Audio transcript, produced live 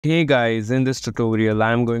Hey guys, in this tutorial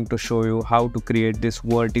I am going to show you how to create this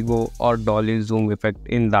vertigo or dolly zoom effect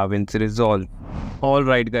in Davinci Resolve.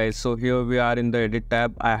 Alright guys, so here we are in the edit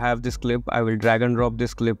tab. I have this clip. I will drag and drop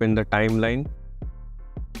this clip in the timeline.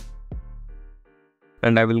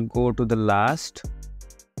 And I will go to the last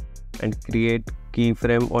and create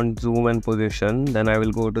keyframe on zoom and position. Then I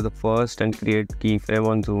will go to the first and create keyframe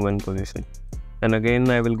on zoom and position. And again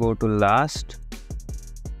I will go to last.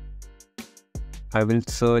 I will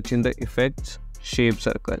search in the effects shape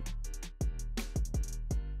circle.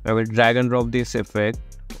 I will drag and drop this effect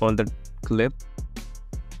on the clip.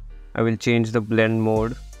 I will change the blend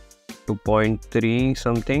mode to 0.3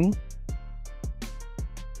 something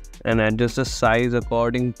and adjust the size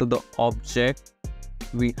according to the object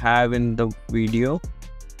we have in the video.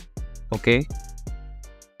 Okay,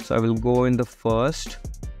 so I will go in the first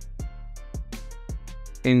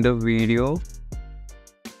in the video.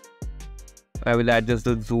 I will adjust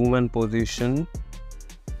the zoom and position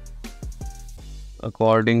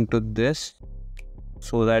according to this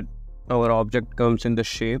so that our object comes in the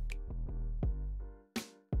shape.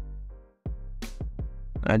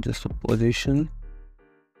 Adjust the position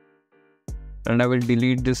and I will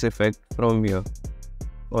delete this effect from here.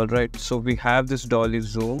 Alright, so we have this dolly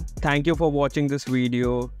zoom. Thank you for watching this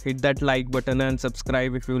video. Hit that like button and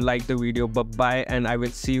subscribe if you like the video. Bye bye, and I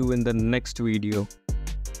will see you in the next video.